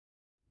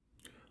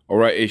All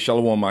right, hey,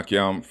 Shalom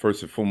Makiam.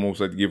 First and foremost,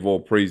 I'd like to give all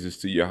praises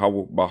to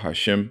Yahweh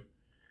Bahashem,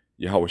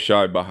 Yahweh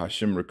Shai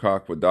Bahashem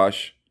Rekak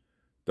Wadash,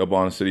 double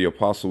honor to the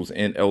apostles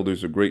and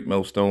elders of Great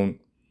Millstone.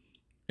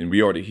 And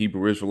we are the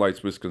Hebrew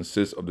Israelites, which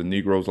consists of the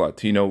Negroes,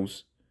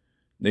 Latinos,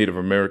 Native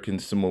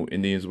Americans, Seminole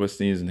Indians,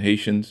 West Indians, and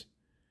Haitians.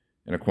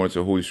 And according to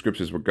the Holy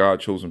Scriptures, we're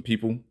God's chosen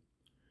people.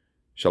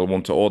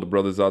 Shalom to all the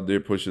brothers out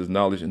there, pushes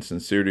knowledge and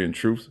sincerity and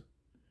truth.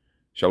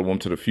 Shalom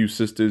to the few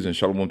sisters, and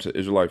shalom to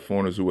Israelite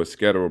foreigners who are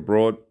scattered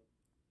abroad.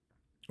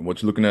 And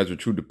what you're looking at is a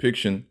true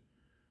depiction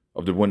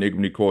of the one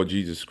ignorantly called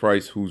Jesus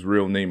Christ, whose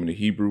real name in the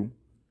Hebrew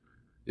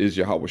is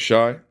Yahweh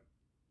Shai.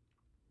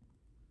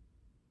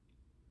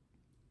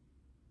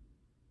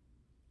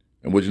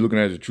 And what you're looking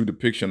at is a true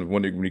depiction of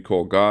one ignorantly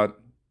called God,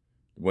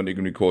 the one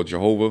ignorantly called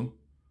Jehovah,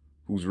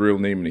 whose real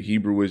name in the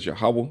Hebrew is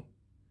Yahweh. And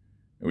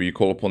when you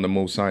call upon the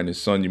Most High and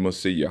His Son, you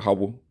must say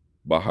Yahweh,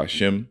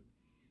 Bahashem,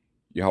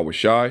 Yahweh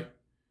Shai.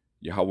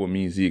 Yahweh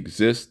means He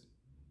exists,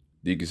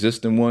 the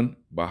existing one.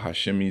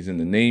 Bahashem means in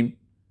the name.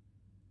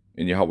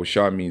 And Yahweh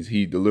Shai means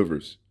He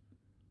delivers.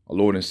 Our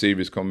Lord and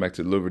Savior is coming back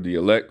to deliver the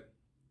elect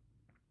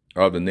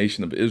out of the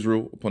nation of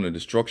Israel upon the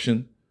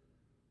destruction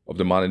of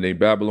the modern day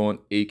Babylon,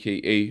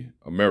 aka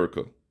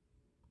America.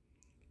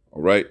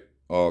 All right,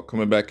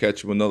 coming back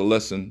at you with another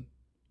lesson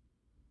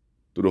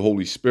through the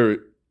Holy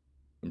Spirit.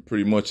 And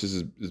pretty much this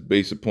is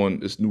based upon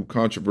this new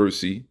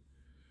controversy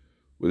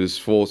with this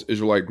false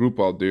Israelite group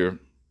out there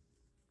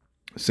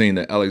saying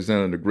that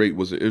Alexander the Great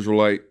was an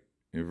Israelite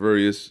and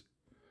various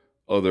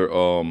other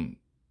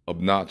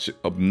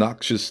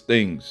obnoxious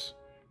things.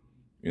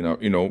 You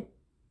know,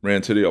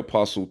 ran to the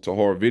Apostle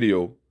Tahar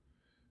video,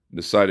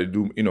 decided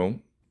to do,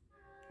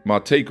 my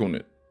take on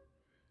it.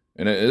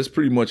 And it's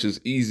pretty much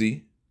as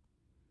easy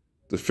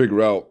to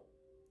figure out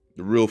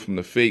the real from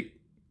the fake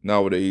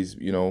nowadays,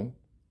 because,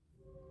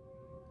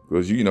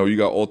 you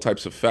got all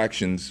types of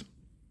factions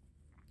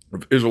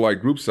of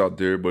Israelite groups out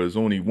there, but there's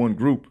only one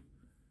group,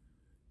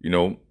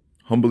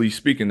 humbly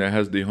speaking, that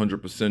has the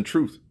 100%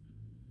 truth.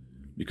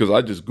 Because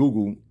I just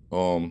Googled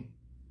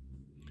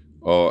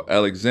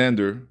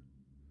Alexander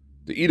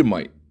the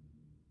Edomite.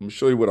 Let me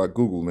show you what I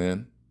Googled,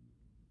 man.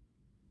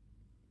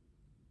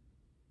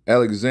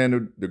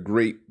 Alexander the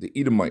Great, the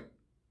Edomite.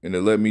 And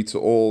it led me to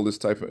all this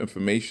type of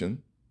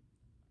information.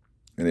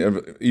 And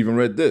it even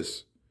read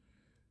this.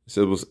 It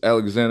said, was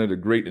Alexander the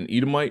Great an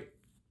Edomite?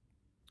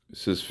 It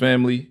says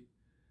family.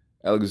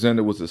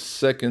 Alexander was the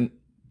second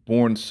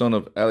born son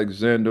of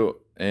Alexander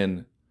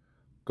and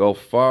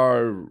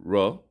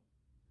Galphara.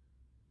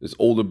 His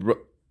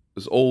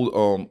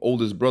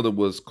oldest brother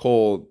was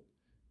called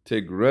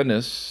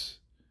Tigranus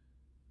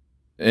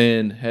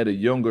and had a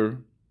younger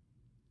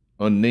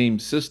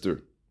unnamed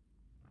sister.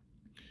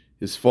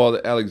 His father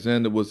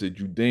Alexander was a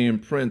Judean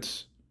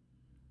prince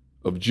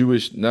of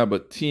Jewish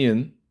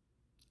Nabatean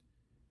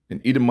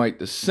and Edomite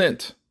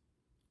descent.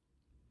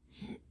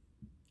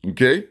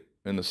 Okay?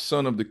 And the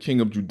son of the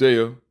king of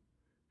Judea,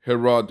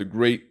 Herod the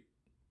Great,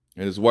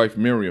 and his wife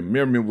Miriam.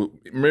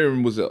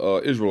 Miriam was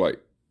an Israelite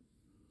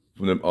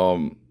from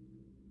the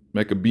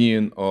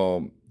Maccabean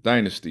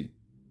dynasty.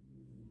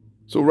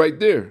 So right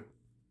there,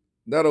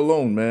 that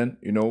alone, man,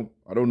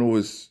 I don't know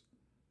his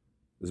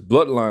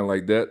bloodline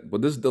like that,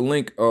 but this is the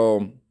link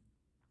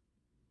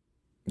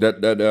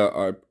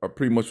that I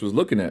pretty much was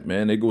looking at,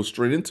 man. They go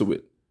straight into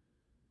it.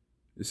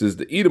 This is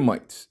the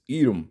Edomites,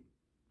 Edom,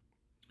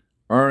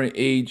 Iron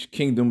Age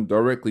kingdom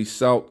directly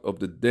south of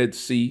the Dead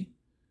Sea,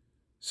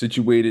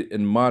 situated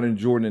in modern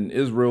Jordan and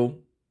Israel.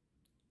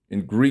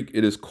 In Greek,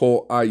 it is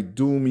called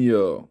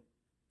Idumea.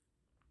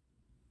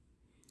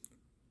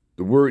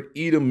 The word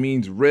Edom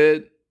means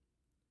red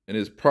and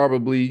is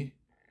probably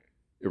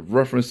a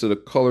reference to the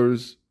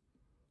colors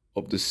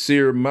of the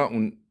Seir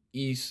mountain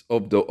east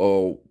of the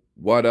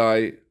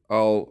Wadi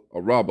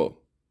al-Araba.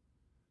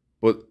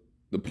 But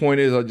the point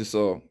is, I just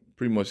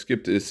pretty much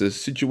skipped it. It says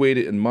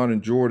situated in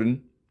modern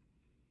Jordan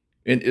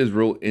in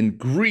Israel. In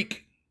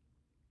Greek,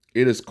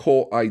 it is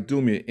called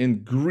Idumea.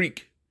 In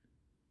Greek,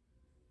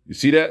 you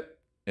see that?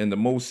 And the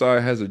Most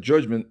High has a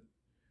judgment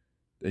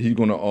that He's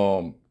gonna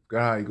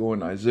go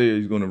in Isaiah.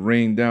 He's gonna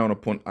rain down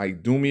upon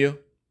Idumea,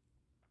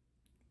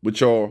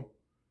 which are,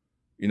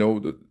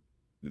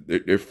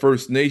 their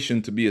first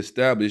nation to be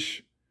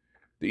established.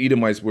 The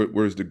Edomites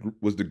was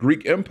the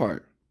Greek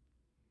Empire.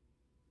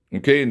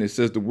 Okay, and it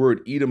says the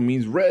word Edom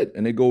means red,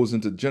 and it goes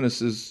into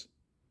Genesis.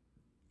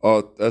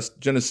 That's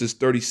Genesis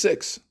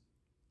 36.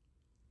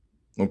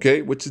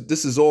 Okay,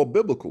 this is all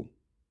biblical.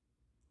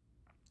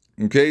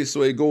 Okay,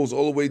 so it goes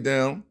all the way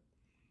down.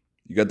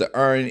 You got the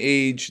Iron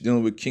Age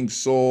dealing with King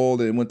Saul,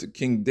 then it went to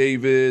King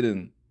David,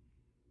 and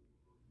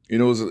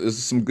there's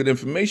some good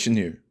information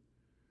here.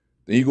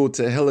 Then you go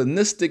to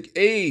Hellenistic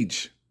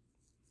age.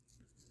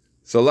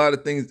 So a lot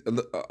of things,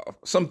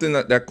 something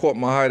that caught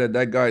my eye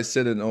that guy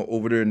said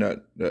over there in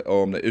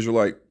the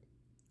Israelite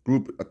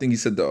group. I think he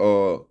said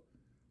all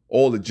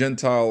the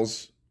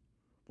Gentiles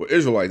were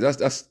Israelites.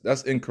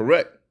 That's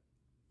incorrect.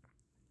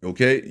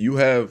 Okay, you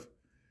have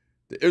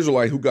the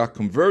Israelite who got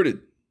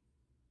converted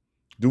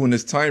during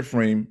this time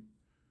frame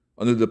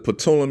under the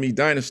Ptolemy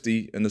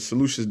dynasty and the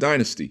Seleucid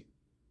dynasty.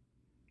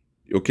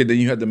 Okay, then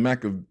you had the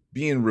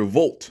Maccabean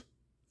revolt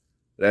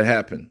that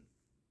happened.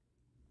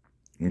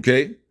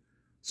 Okay,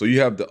 so you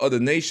have the other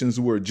nations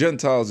who were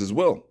Gentiles as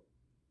well.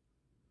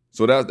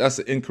 So that's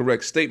an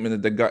incorrect statement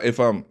that the guy, if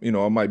I'm,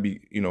 I might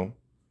be,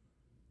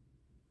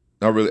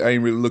 not really, I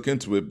ain't really look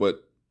into it,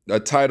 but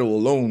that title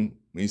alone,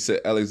 when he said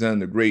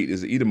Alexander the Great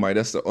is an Edomite,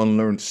 that's the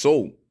unlearned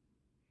soul.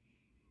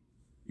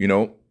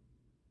 Because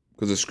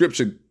the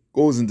scripture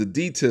goes into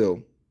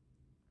detail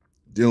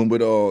dealing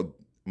with,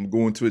 I'm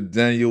going to it,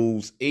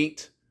 Daniel's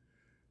 8.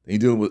 He's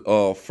dealing with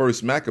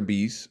First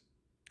Maccabees,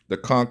 the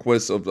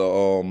conquest of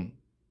the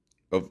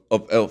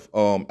of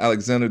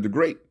Alexander the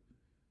Great.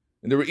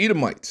 And they were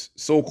Edomites,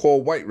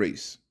 so-called white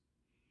race.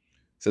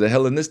 So the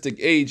Hellenistic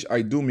age,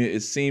 Idumea,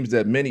 it seems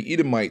that many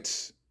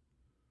Edomites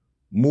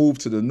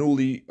moved to the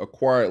newly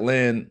acquired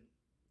land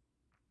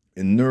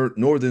in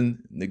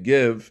northern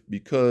Negev,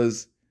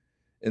 because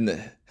in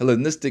the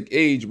Hellenistic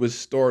age, which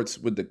starts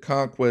with the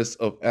conquest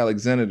of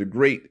Alexander the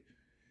Great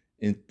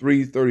in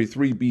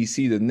 333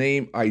 BC, the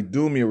name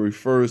Idumea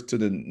refers to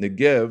the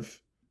Negev.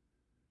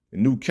 The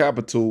new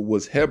capital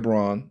was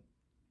Hebron.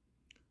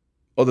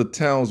 Other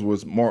towns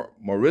was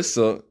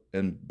Marissa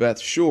and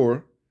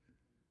Bethshur.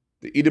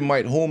 The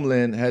Edomite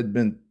homeland had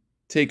been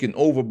taken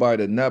over by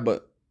the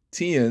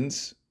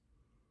Nabateans,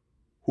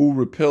 who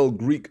repelled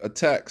Greek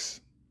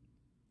attacks.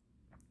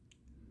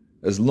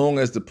 As long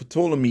as the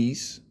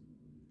Ptolemies,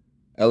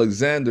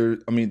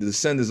 the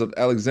descendants of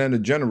Alexander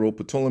General,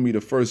 Ptolemy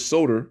I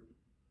Soter,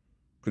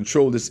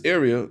 controlled this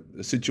area,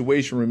 the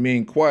situation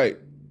remained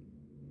quiet,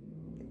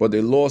 but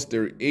they lost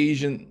their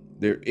Asian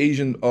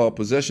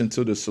possession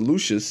to the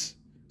Seleucids,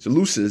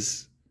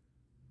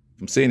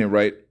 if I'm saying it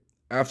right,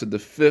 after the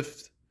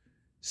 5th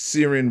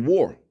Syrian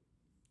War.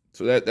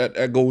 So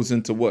that goes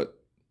into what?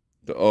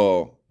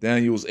 The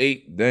Daniel's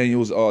 8,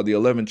 Daniel's the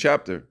 11th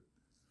chapter.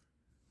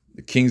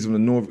 The kings of the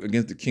north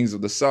against the kings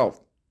of the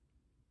south.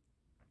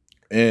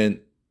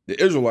 And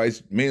the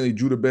Israelites, mainly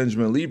Judah,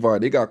 Benjamin, Levi,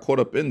 they got caught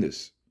up in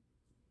this.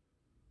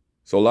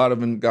 So a lot of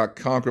them got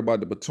conquered by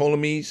the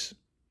Ptolemies.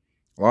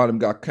 A lot of them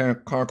got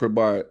conquered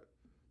by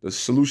the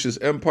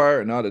Seleucid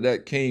Empire. And out of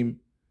that came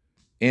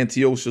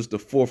Antiochus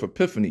IV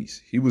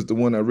Epiphanes. He was the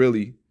one that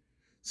really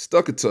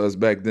stuck it to us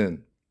back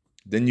then.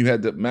 Then you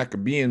had the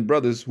Maccabean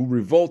brothers who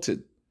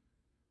revolted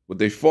with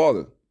their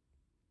father.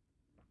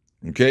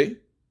 Okay?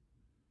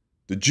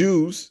 The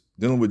Jews,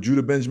 dealing with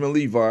Judah, Benjamin,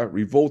 Levi,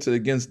 revolted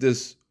against their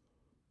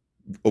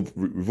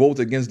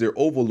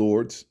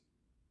overlords.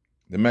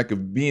 The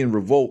Maccabean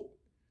revolt,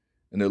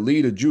 and the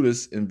leader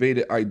Judas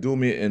invaded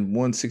Idumea in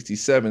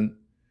 167,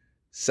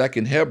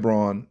 sacking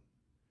Hebron.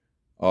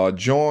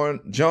 John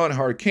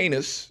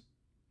Hyrcanus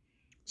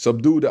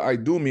subdued the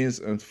Idumeans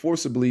and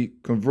forcibly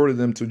converted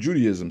them to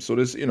Judaism. So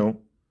there's,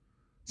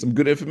 some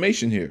good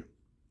information here.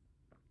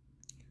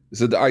 It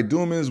said the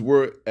Idumeans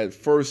were at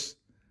first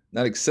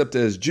not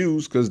accepted as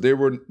Jews because they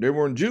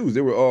weren't Jews.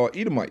 They were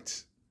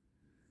Edomites.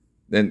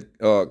 Then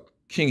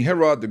King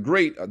Herod the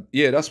Great,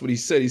 that's what he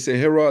said. He said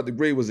Herod the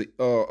Great was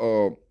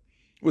an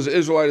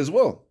Israelite as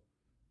well.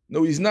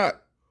 No, he's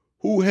not.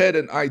 Who had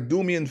an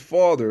Idumean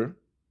father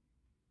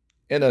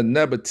and a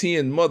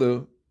Nabatean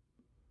mother,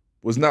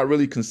 was not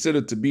really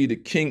considered to be the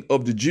king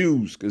of the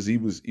Jews, because he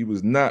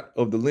was not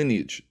of the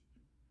lineage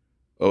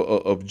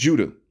of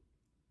Judah,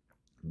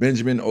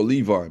 Benjamin, or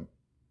Levi.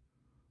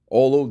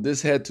 Although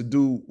this had to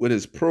do with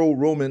his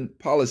pro-Roman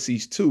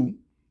policies too.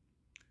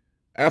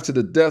 After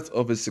the death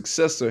of his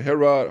successor,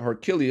 Herod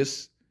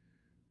Archelaus,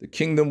 the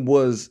kingdom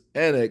was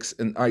annexed,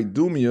 and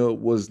Idumea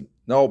was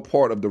now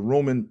part of the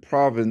Roman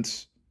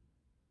province,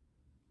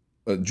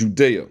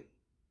 Judea.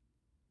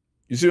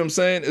 You see what I'm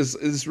saying?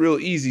 It's real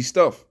easy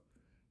stuff.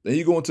 Then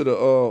you go into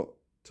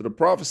the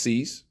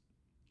prophecies,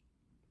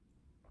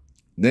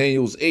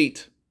 Daniel's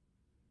 8.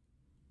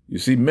 You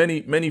see,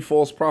 many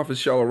false prophets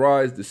shall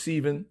arise,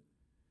 deceiving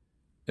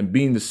and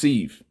being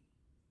deceived.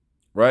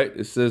 Right?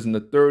 It says, in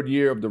the 3rd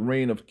year of the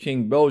reign of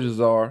King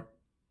Belshazzar,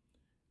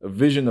 a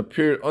vision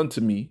appeared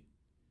unto me,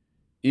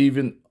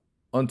 even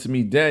unto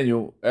me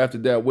Daniel, after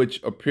that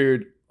which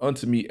appeared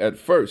unto me at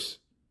first.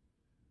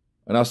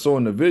 And I saw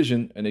in the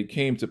vision, and it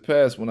came to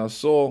pass when I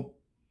saw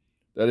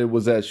that it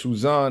was at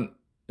Shuzan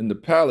in the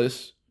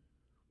palace,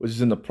 which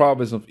is in the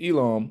province of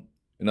Elam,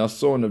 and I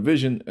saw in the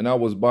vision, and I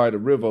was by the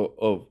river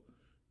of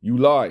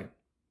Ulai.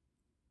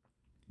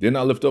 Then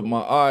I lifted up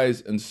my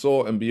eyes and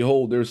saw, and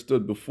behold, there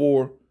stood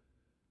before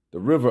the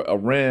river a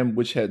ram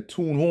which had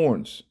 2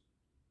 horns.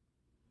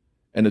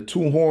 And the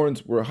 2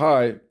 horns were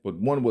high, but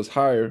one was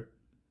higher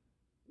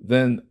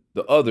than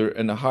the other,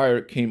 and the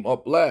higher came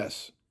up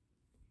last.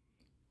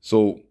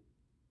 So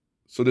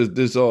there's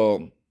this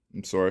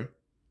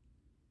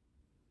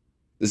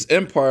this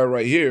empire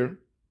right here,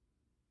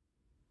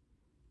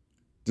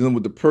 dealing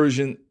with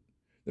the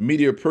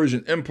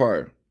Medo-Persian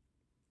Empire.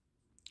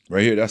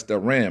 Right here, that's the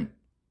ram.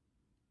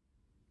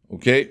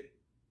 Okay?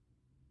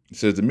 It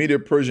says the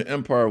Medo-Persian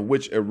Empire, of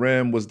which a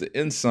ram was the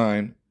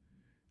ensign,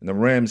 and the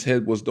ram's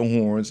head was the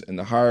horns, and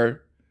the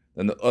higher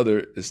than the other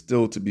is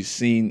still to be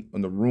seen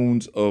on the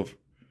ruins of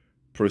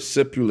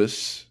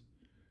Persepolis.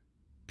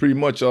 Pretty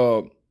much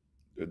the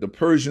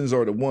Persians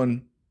are the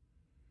one,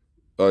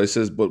 it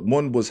says, but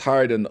one was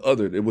higher than the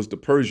other. It was the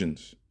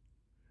Persians.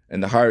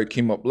 And the higher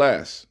came up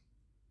last.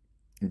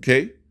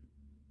 Okay?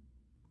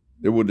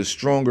 They were the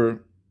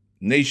stronger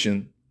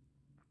nation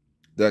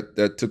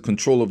that took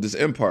control of this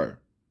empire.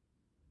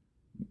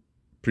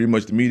 Pretty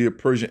much the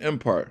Medo-Persian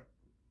Empire.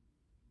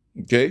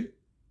 Okay?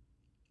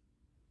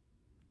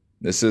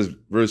 It says,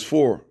 verse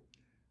 4,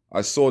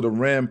 I saw the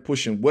ram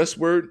pushing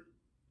westward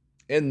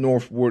and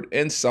northward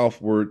and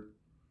southward,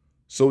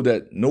 so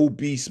that no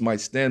beast might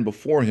stand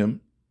before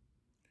him.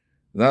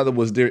 Neither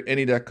was there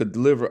any that could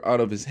deliver out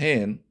of his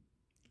hand,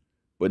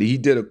 but he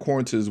did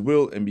according to his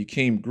will and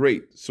became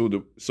great.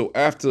 So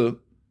after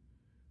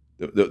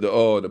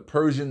the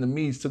Persian, the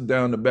Medes took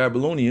down the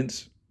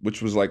Babylonians,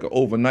 which was like an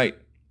overnight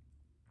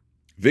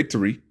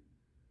victory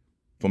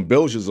from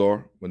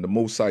Belshazzar when the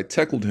Most High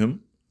tackled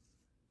him.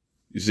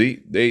 You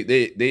see, they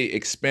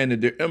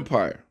expanded their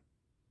empire.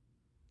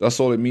 That's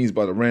all it means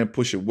by the ram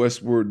pushing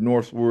westward,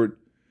 northward,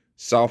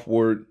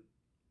 southward.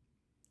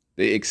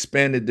 They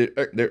expanded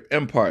their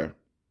empire.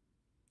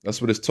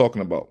 That's what it's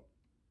talking about.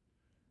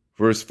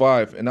 Verse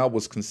 5, and I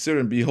was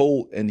considering,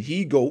 behold, an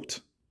he-goat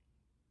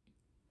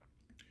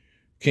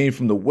came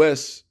from the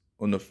west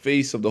on the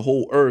face of the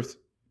whole earth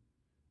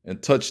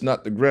and touched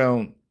not the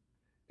ground,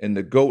 and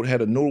the goat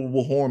had a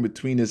notable horn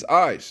between his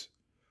eyes.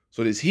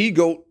 So this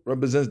he-goat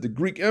represents the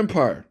Greek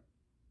Empire.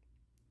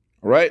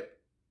 All right?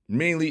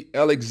 Mainly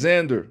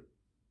Alexander.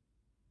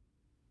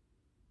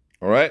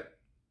 All right?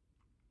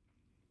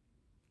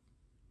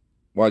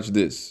 Watch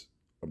this.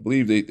 I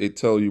believe they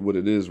tell you what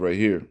it is right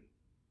here.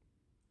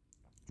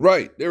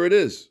 Right, there it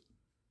is.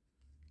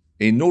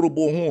 A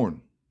notable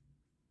horn.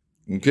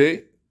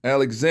 Okay?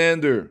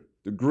 Alexander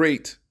the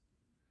Great.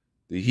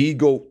 The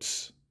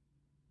he-goats.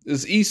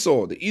 This is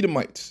Esau, the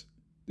Edomites.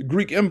 The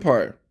Greek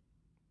Empire.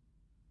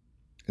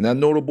 And that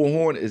notable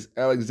horn is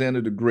Alexander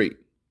the Great.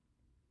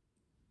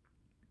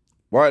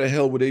 Why the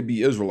hell would they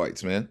be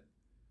Israelites, man?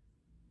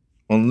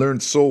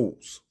 Unlearned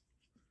souls.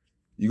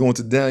 You go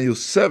into Daniel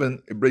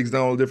 7, it breaks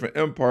down all the different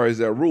empires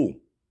that rule.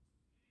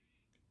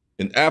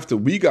 And after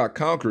we got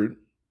conquered,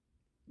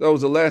 that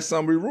was the last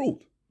time we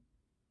ruled.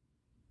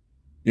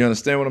 You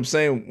understand what I'm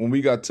saying? When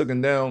we got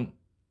taken down,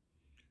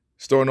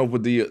 starting off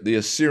with the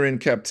Assyrian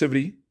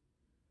captivity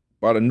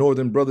by the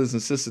northern brothers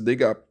and sisters, they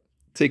got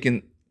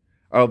taken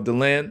out of the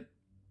land.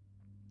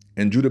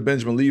 And Judah,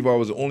 Benjamin, Levi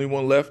was the only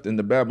one left, and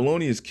the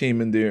Babylonians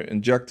came in there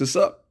and jacked us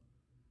up.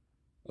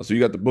 So you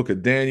got the book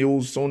of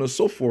Daniel, so on and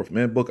so forth,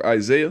 man. Book of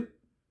Isaiah,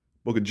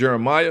 book of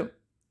Jeremiah,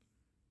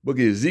 book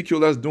of Ezekiel,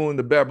 that's doing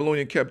the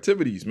Babylonian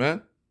captivities,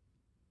 man.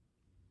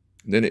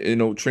 And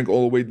then, trink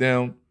all the way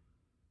down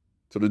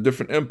to the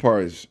different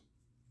empires,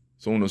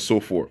 so on and so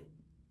forth.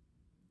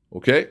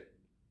 Okay?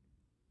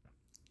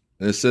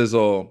 And it says,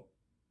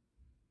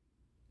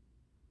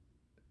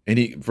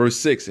 verse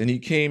 6, and he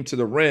came to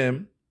the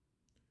ram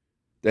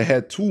that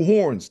had two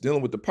horns,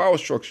 dealing with the power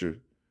structure,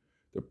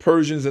 the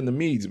Persians and the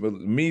Medes. But the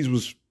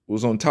Medes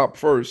was on top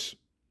first,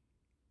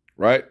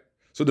 right?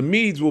 So the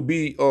Medes will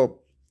be,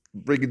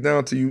 break it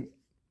down to you,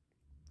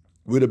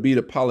 would it be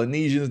the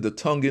Polynesians, the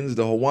Tongans,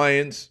 the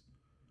Hawaiians?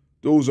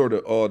 Those are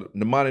the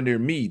modern day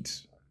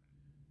Medes.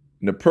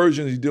 And the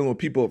Persians, you're dealing with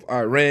people of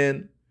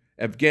Iran,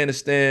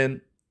 Afghanistan,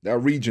 that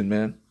region,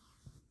 man.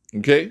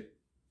 Okay?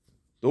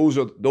 Those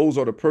are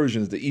the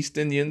Persians, the East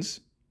Indians.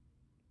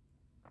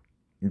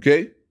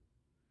 Okay?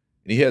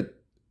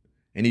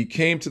 And he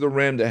came to the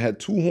ram that had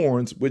two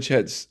horns, which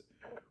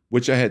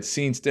I had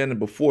seen standing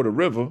before the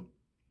river,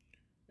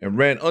 and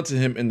ran unto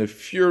him in the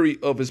fury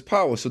of his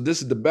power. So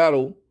this is the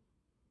battle,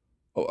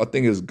 I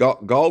think it's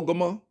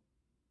Galgama.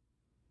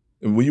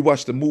 And when you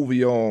watch the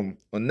movie on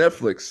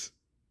Netflix,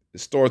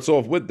 it starts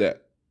off with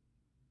that.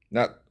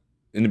 Not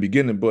in the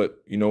beginning,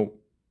 but the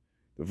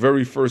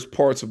very first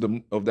parts of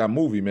that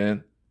movie,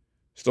 man,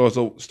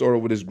 started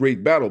with this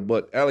great battle.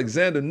 But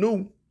Alexander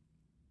knew,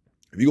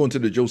 if you go into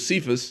the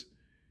Josephus,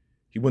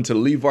 he went to the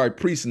Levi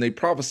priests and they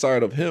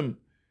prophesied of him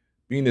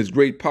being this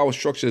great power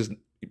structure.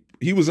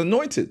 He was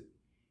anointed.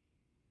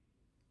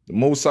 The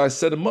Most High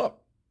set him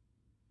up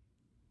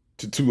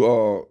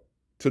to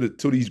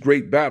these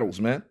great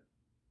battles, man.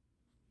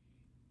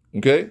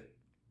 Okay?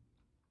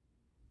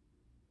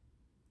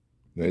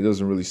 Now, it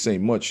doesn't really say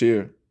much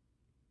here.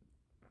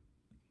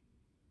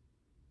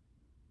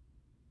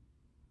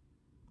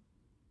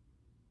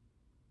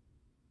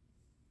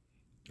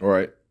 All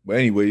right. But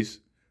anyways,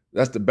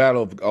 that's the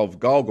battle of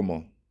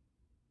Galgama.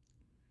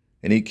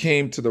 And he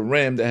came to the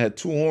ram that had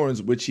two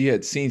horns, which he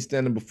had seen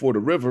standing before the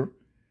river,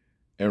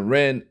 and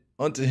ran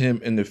unto him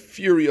in the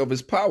fury of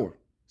his power.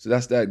 So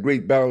that's that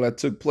great battle that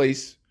took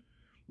place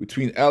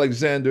between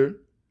Alexander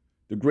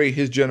the Great,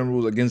 his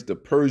generals, against the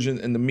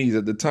Persians and the Medes.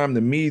 At the time,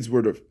 the Medes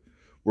were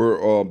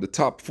the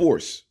top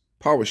force,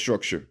 power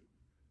structure.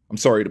 I'm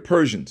sorry, the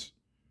Persians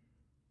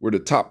were the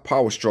top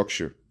power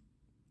structure.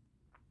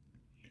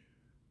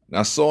 And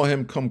I saw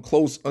him come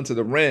close unto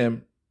the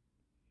ram,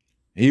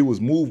 He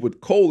was moved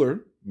with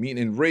choler,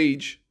 meaning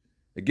rage,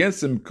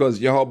 against him because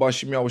Yahweh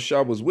Shem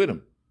Yahushua was with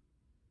him.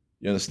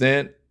 You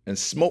understand? And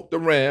smote the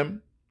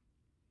ram.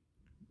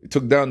 He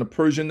took down the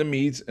Persian, the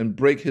Medes, and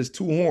brake his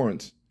two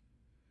horns.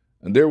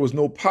 And there was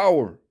no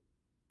power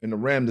in the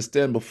ram to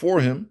stand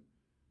before him,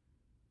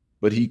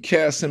 but he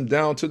cast him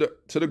down to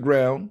the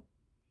ground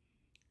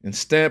and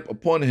stamped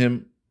upon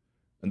him,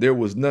 and there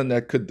was none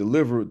that could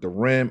deliver the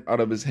ram out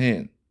of his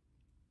hand.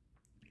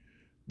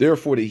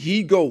 Therefore the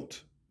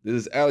he-goat, that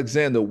is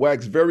Alexander,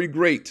 waxed very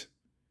great.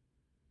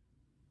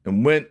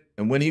 And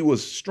when he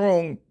was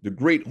strong, the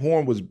great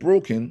horn was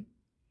broken,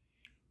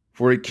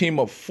 for it came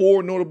up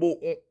four notable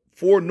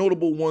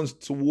ones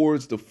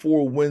towards the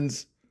four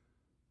winds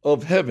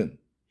of heaven.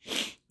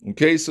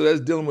 Okay, so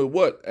that's dealing with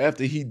what?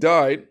 After he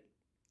died,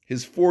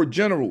 his four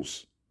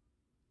generals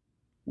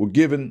were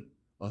given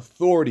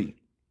authority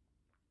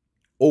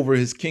over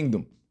his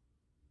kingdom.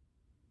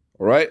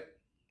 All right?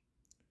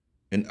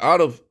 And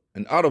out of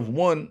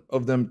one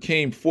of them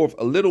came forth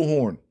a little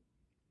horn,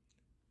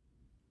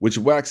 which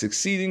waxed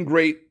exceeding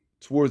great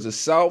towards the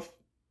south,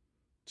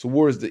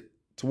 towards the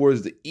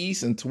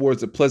east, and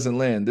towards the pleasant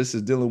land. This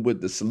is dealing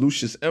with the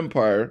Seleucid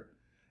Empire,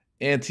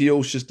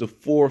 Antiochus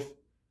IV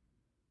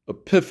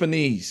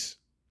Epiphanes.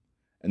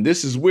 And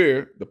this is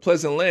where the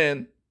pleasant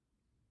land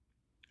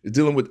is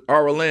dealing with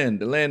our land,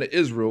 the land of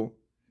Israel.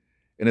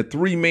 And the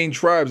three main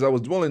tribes that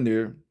was dwelling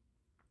there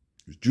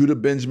was Judah,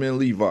 Benjamin, and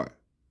Levi.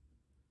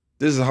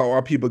 This is how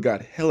our people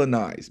got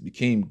Hellenized,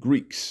 became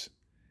Greeks,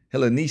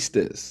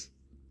 Hellenistes.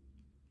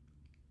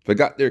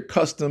 Forgot their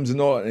customs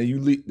and all,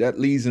 and that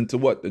leads into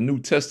what? The New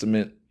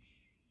Testament,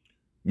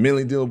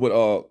 mainly dealing with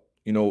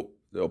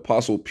the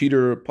Apostle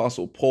Peter,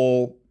 Apostle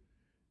Paul,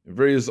 and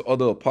various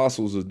other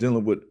apostles are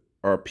dealing with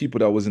our people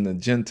that was in the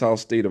Gentile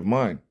state of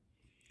mind,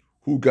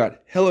 who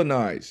got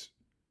Hellenized,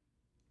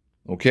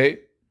 okay,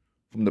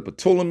 from the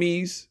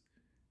Ptolemies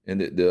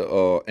and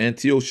the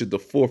Antiochus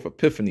IV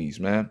Epiphanes,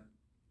 man.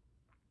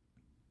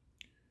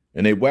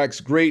 And they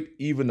waxed great,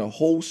 even the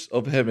hosts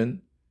of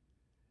heaven,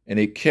 and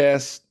they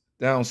cast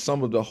down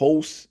some of the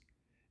hosts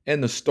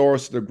and the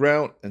stars to the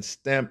ground and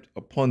stamped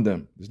upon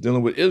them. It's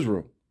dealing with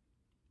Israel.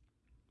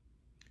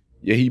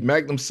 Yet he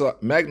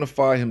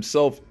magnified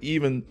himself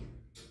even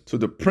to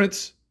the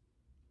prince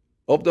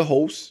of the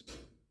hosts,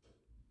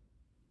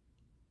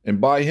 and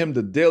by him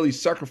the daily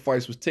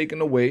sacrifice was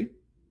taken away,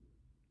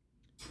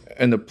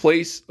 and the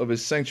place of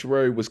his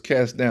sanctuary was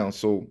cast down.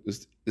 So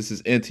this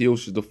is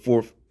Antiochus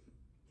IV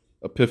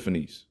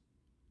Epiphanes.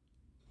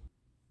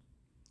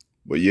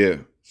 But yeah,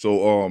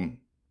 so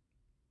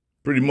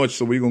pretty much,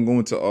 so we're gonna go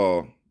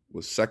into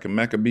was Second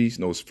Maccabees,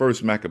 no, it's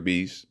First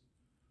Maccabees,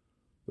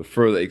 to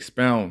further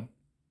expound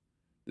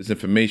this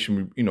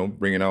information we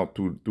bringing out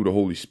through the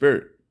Holy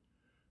Spirit.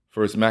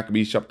 First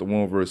Maccabees chapter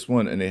 1 verse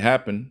 1, and it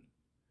happened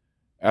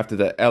after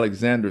that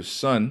Alexander's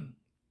son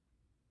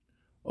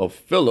of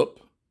Philip,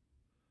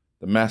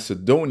 the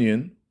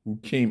Macedonian, who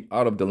came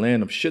out of the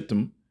land of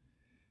Shittim,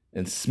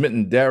 and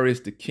smitten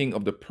Darius, the king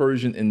of the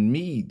Persian and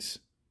Medes,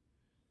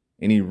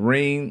 and he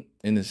reigned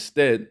in his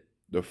stead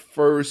the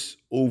first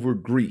over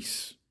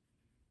Greece.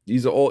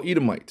 These are all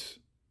Edomites.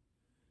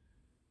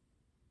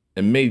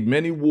 And made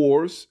many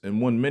wars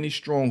and won many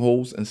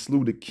strongholds and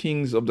slew the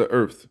kings of the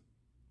earth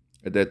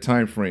at that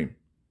time frame,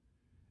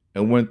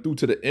 and went through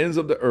to the ends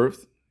of the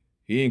earth.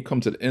 He ain't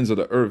come to the ends of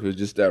the earth. It's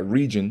just that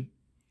region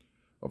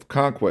of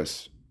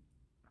conquest,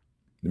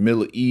 the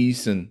Middle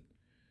East, and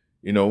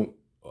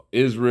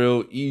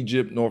Israel,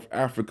 Egypt, North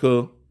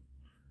Africa,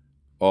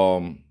 so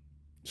on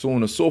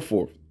and so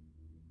forth,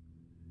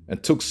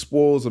 and took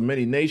spoils of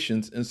many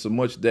nations,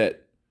 insomuch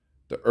that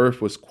the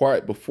earth was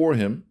quiet before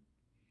him,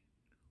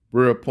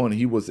 whereupon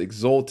he was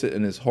exalted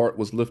and his heart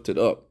was lifted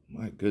up.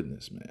 My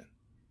goodness, man.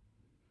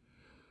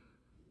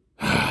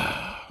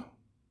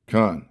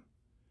 Khan.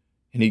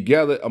 And he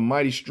gathered a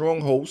mighty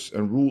strong host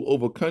and ruled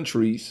over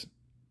countries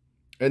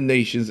and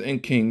nations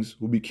and kings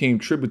who became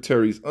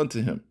tributaries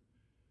unto him.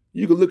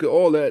 You can look at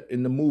all that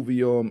in the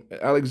movie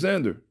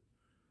Alexander,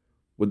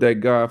 with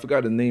that guy. I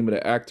forgot the name of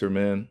the actor,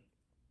 man,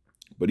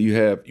 but you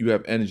have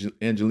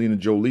Angelina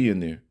Jolie in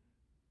there.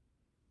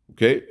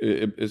 Okay,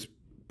 it's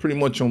pretty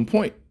much on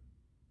point.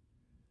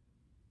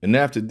 And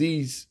after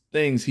these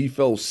things, he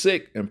fell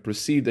sick and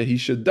perceived that he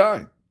should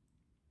die.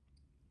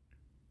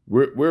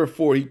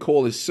 Wherefore he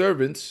called his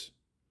servants,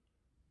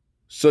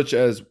 such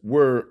as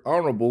were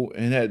honorable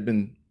and had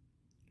been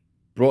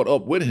brought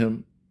up with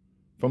him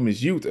from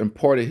his youth, and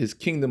parted his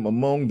kingdom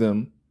among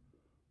them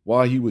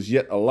while he was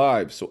yet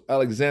alive. So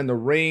Alexander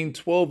reigned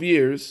 12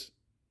 years,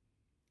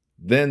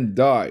 then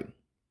died.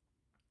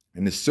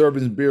 And his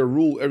servants bare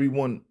rule,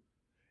 everyone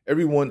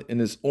in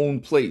his own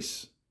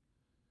place.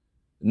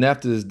 And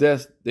after his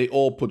death, they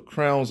all put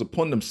crowns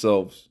upon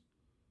themselves,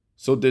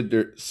 so did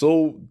their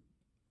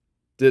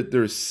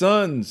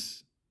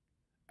sons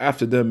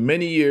after them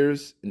many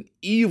years, and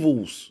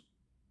evils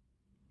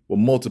will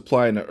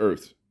multiply in the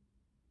earth.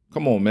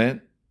 Come on,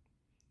 man.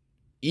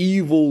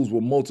 Evils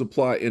will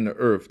multiply in the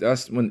earth.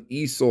 That's when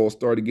Esau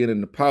started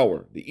getting the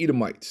power, the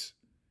Edomites.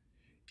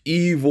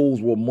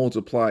 evils will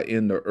multiply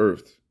in the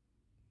earth.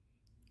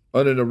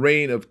 Under the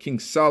reign of King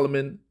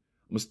Solomon,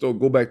 I'm going to still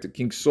go back to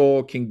King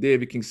Saul, King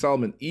David, King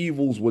Solomon,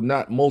 evils would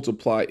not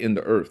multiply in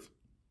the earth.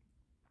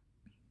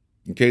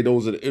 Okay,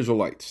 those are the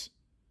Israelites.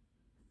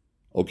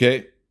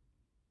 Okay?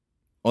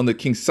 Under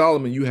King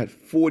Solomon, you had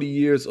 40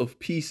 years of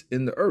peace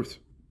in the earth.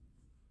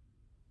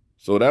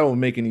 So that don't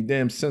make any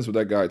damn sense what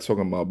that guy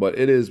talking about, but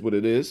it is what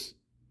it is.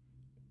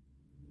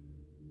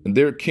 And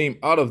there came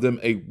out of them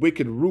a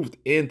wicked root,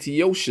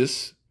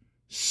 Antiochus,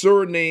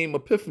 surname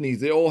Epiphanes.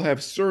 They all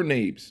have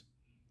surnames.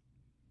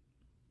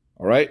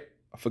 All right?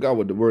 I forgot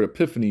what the word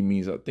epiphany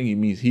means. I think it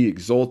means he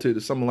exalted or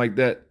something like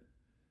that.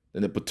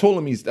 And the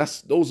Ptolemies,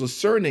 those are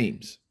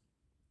surnames.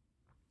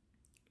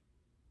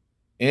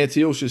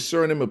 Antiochus'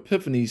 surname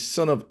Epiphanes,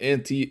 son of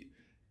Antiochus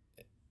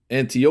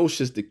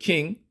the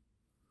king,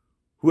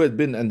 who had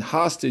been an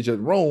hostage at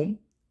Rome,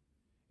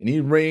 and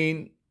he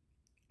reigned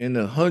in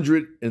the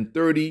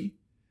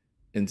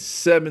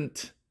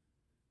 137th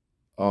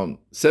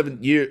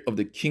seventh year of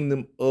the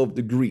kingdom of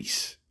the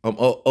Greeks.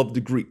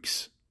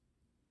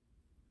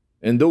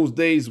 In those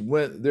days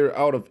went there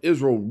out of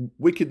Israel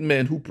wicked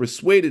men who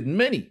persuaded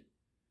many,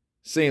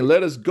 saying,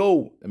 let us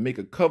go and make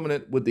a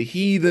covenant with the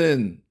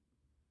heathen.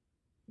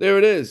 There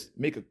it is.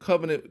 Make a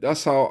covenant.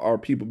 That's how our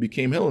people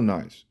became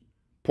Hellenized.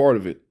 Part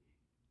of it.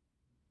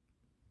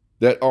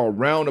 That are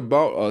round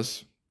about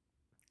us.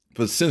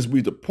 For since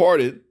we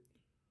departed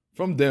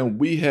from them,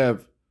 we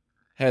have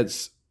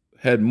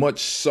had much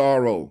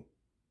sorrow.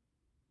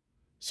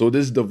 So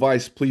this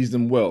device pleased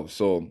them well.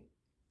 So,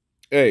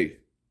 hey,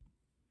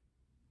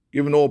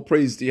 giving all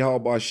praise to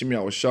Yahweh Hashem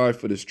Yahushai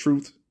for this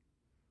truth.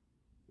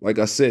 Like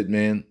I said,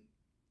 man,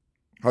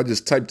 I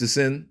just typed this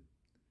in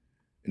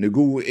the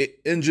Google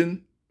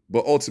engine,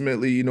 but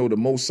ultimately, the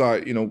Most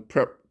High,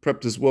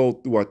 prepped us well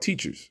through our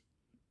teachers.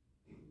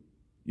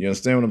 You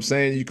understand what I'm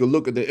saying? You could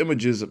look at the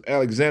images of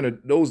Alexander.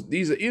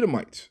 These are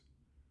Edomites.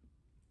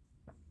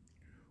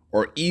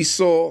 Or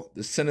Esau,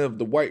 descendant of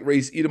the white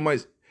race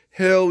Edomites.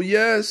 Hell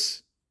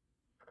yes.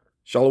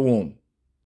 Shalom.